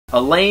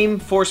A lame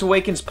Force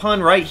Awakens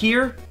pun right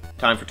here.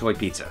 Time for Toy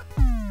Pizza.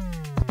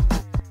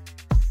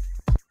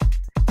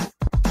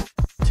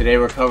 Today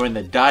we're covering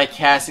the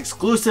die-cast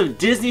exclusive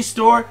Disney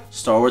Store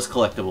Star Wars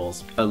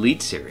collectibles.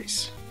 Elite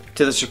Series.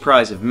 To the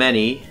surprise of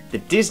many, the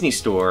Disney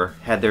Store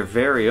had their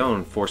very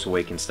own Force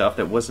Awakens stuff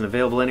that wasn't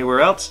available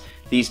anywhere else.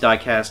 These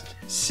die-cast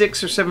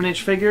 6 or 7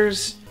 inch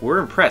figures, we're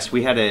impressed.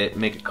 We had to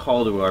make a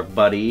call to our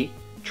buddy,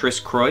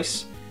 Tris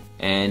Croyce,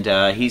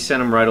 and he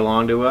sent them right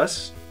along to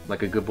us,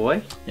 like a good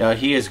boy. Yeah,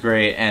 he is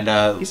great, and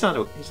he's not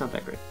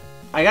that great.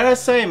 I gotta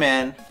say,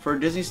 man, for a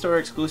Disney Store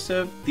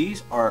exclusive,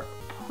 these are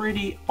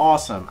pretty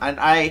awesome. And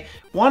I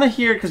want to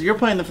hear, because you're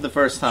playing them for the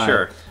first time.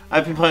 Sure.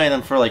 I've been playing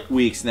them for like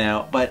weeks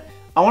now, but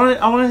I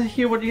want to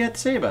hear what you had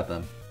to say about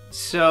them.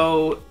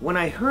 So, when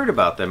I heard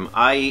about them,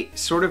 I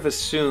sort of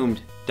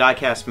assumed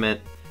die-cast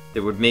meant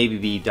there would maybe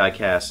be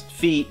die-cast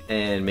feet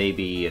and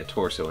maybe a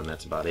torso, and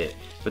that's about it.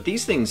 But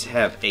these things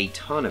have a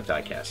ton of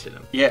die-cast in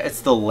them. Yeah,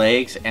 it's the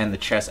legs and the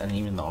chest and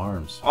even the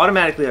arms.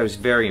 Automatically, I was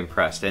very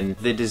impressed, and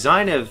the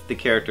design of the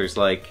characters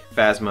like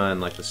Phasma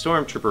and like the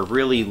Stormtrooper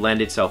really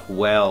lend itself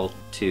well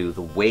to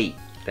the weight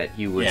that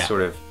you would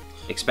sort of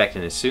expect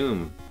and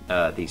assume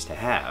these to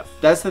have.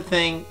 That's the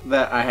thing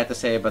that I had to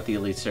say about the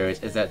Elite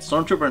Series, is that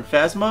Stormtrooper and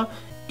Phasma,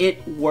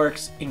 it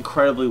works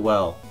incredibly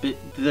well.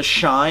 The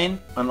shine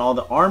on all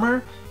the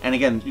armor, and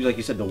again, like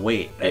you said, the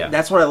weight. Yeah.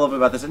 That's what I love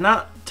about this. And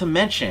not to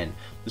mention,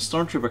 the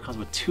Stormtrooper comes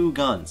with 2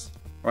 guns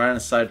right on the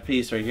side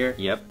piece right here.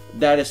 Yep.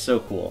 That is so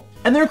cool.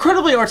 And they're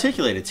incredibly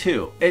articulated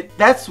too.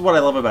 That's what I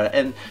love about it.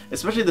 And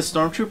especially the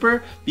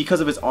Stormtrooper, because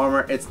of his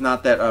armor, it's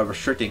not that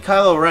restricting.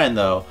 Kylo Ren,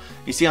 though,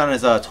 you see on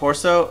his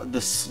torso,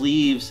 the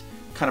sleeves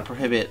kind of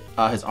prohibit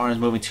his arms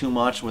moving too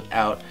much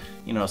without,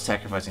 you know,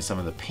 sacrificing some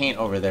of the paint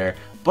over there.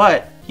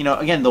 But, you know,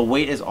 again, the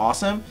weight is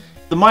awesome.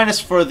 The minus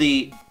for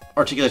the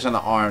articulation on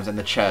the arms and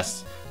the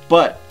chest,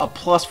 but a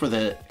plus for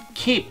the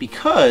cape,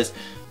 because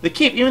the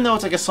cape, even though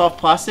it's like a soft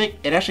plastic,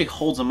 it actually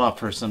holds them up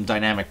for some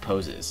dynamic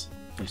poses,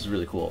 which is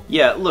really cool.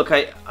 Yeah, look,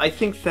 I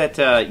think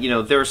that, you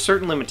know, there are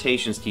certain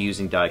limitations to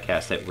using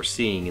die-cast that we're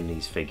seeing in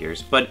these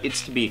figures, but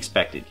it's to be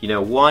expected. You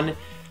know, one,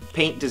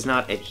 paint does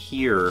not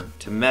adhere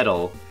to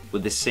metal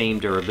with the same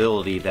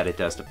durability that it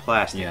does to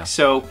plastic. Yeah.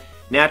 So,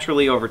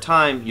 naturally, over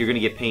time, you're going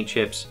to get paint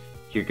chips,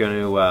 you're going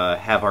to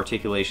have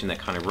articulation that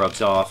kind of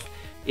rubs off.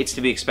 It's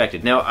to be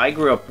expected. Now, I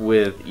grew up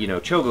with, you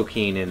know,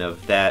 Chogokin and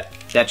of that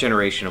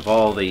generation of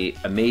all the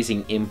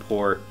amazing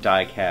import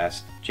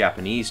die-cast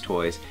Japanese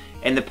toys,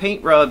 and the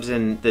paint rubs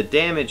and the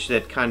damage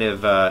that kind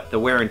of, the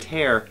wear and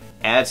tear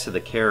adds to the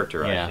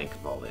character, I think,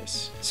 of all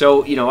this.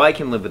 So, you know, I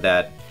can live with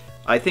that.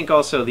 I think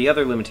also the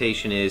other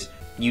limitation is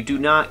you do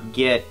not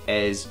get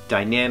as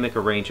dynamic a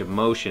range of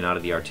motion out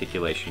of the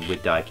articulation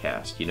with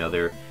die-cast. You know,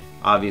 they're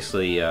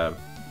obviously,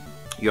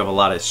 you have a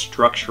lot of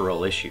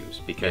structural issues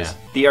because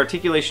the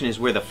articulation is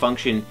where the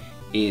function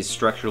is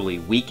structurally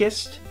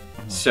weakest.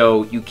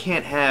 So you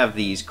can't have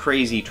these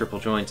crazy triple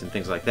joints and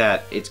things like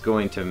that. It's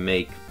going to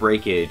make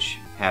breakage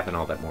happen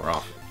all that more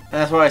often. And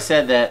that's why I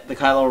said that the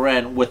Kylo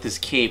Ren with his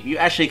cape, you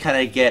actually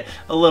kind of get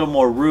a little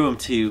more room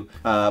to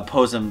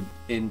pose him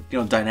in, you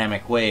know,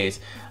 dynamic ways.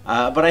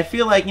 But I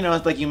feel like, you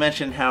know, like you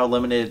mentioned how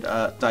limited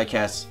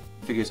die-cast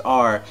figures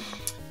are.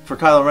 For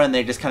Kylo Ren,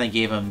 they just kind of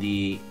gave him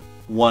the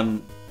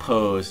one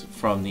pose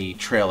from the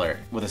trailer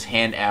with his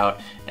hand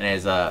out and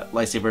his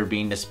lightsaber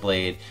being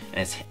displayed and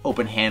his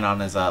open hand on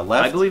his left.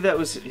 I believe that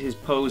was his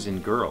pose in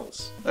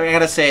Girls. I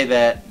gotta say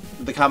that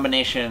the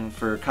combination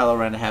for Kylo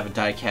Ren to have a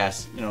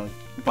die-cast, you know,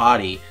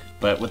 body,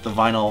 but with the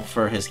vinyl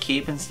for his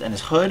cape and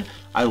his hood,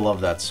 I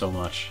love that so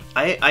much.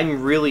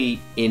 I'm really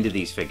into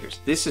these figures.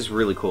 This is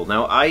really cool.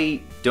 Now,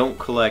 I don't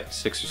collect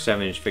 6 or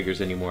 7 inch figures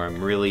anymore.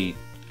 I'm really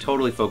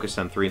totally focused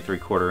on 3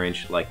 3/4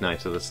 inch like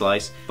Knights of the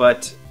Slice.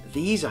 But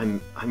these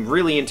I'm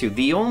really into.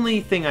 The only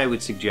thing I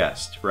would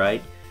suggest,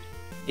 right,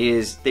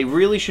 is they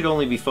really should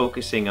only be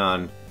focusing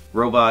on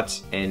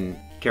robots and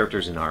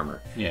characters in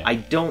armor. Yeah. I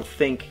don't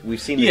think we've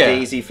seen the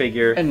Daisy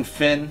figure. And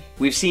Finn.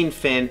 We've seen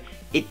Finn.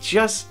 It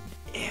just...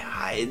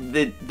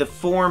 the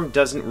form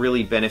doesn't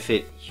really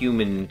benefit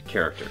human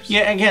characters.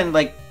 Yeah, again,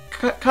 like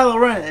Kylo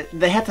Ren,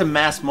 they had to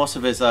mask most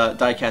of his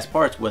die-cast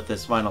parts with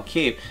this vinyl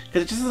cape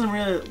because it just doesn't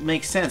really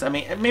make sense. I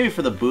mean, maybe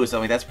for the boost, I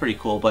mean, that's pretty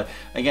cool, but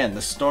again, the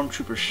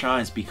Stormtrooper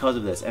shines because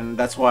of this, and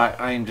that's why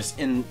I am just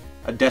in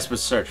a desperate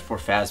search for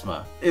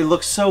Phasma. It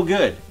looks so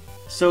good.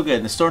 So good.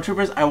 And the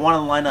Stormtroopers, I want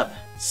to line up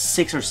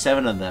 6 or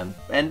 7 of them.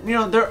 And, you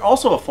know, they're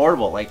also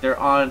affordable. Like, they're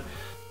on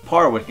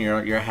par with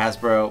your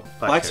Hasbro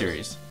Black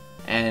Series.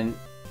 And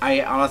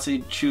I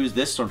honestly choose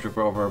this Stormtrooper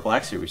over a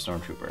Black Series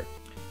Stormtrooper.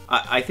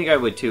 I think I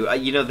would too.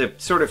 You know, the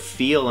sort of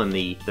feel and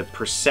the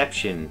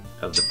perception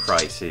of the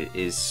price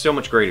is so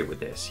much greater with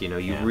this. You know,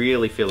 you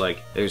really feel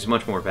like there's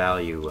much more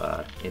value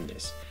in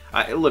this.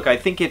 Look, I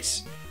think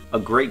it's a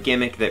great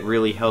gimmick that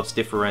really helps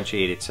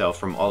differentiate itself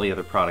from all the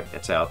other product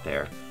that's out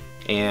there.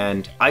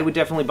 And I would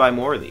definitely buy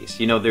more of these.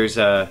 You know, there's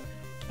a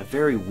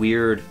very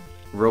weird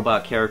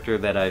robot character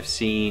that I've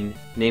seen.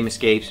 Name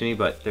escapes me,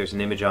 but there's an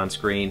image on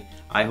screen.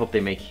 I hope they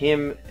make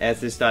him as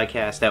this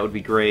diecast. That would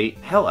be great.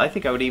 Hell, I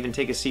think I would even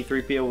take a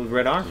C-3PO with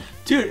red arm.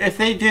 Dude, if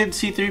they did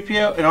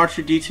C-3PO, an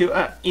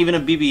R2-D2, even a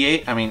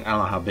BB-8, I mean, I don't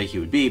know how big he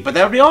would be, but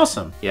that would be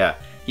awesome. Yeah.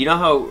 You know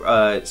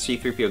how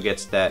C-3PO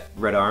gets that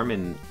red arm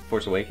in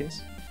Force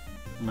Awakens?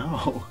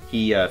 No.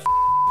 He,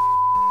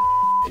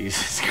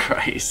 Jesus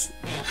Christ.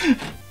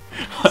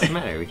 What's the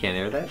matter? We can't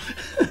air that?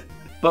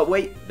 But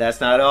wait,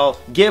 that's not all.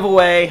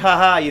 Giveaway!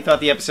 Haha, you thought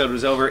the episode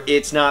was over.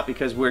 It's not,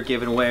 because we're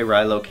giving away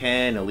Rilo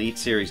Ken Elite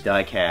Series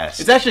diecast.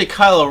 It's actually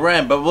Kylo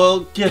Ren, but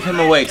we'll give him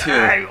away too.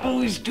 I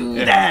always do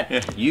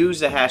that!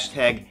 Use the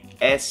hashtag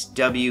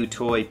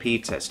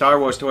SWToyPizza, Star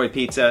Wars Toy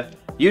Pizza.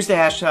 Use the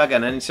hashtag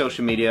on any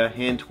social media.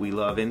 Hint, we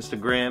love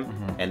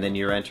Instagram. And then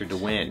you're entered to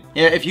win.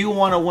 Yeah, if you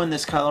want to win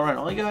this Kylo Ren,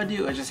 all you gotta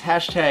do is just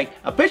hashtag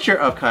a picture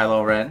of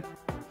Kylo Ren,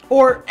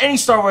 or any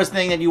Star Wars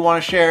thing that you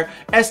want to share,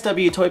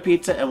 SW Toy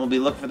Pizza, and we'll be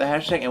looking for the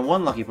hashtag, and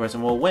one lucky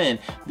person will win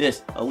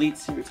this Elite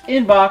Series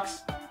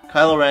inbox.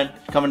 Kylo Ren,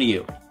 coming to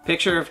you.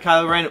 Picture of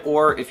Kylo Ren,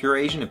 or if you're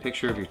Asian, a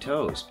picture of your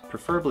toes.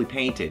 Preferably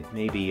painted,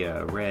 maybe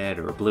red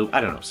or blue.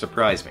 I don't know,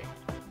 surprise me.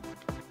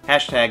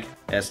 Hashtag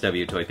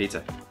SW Toy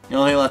Pizza. The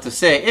only thing left to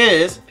say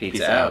is,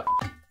 Pizza out.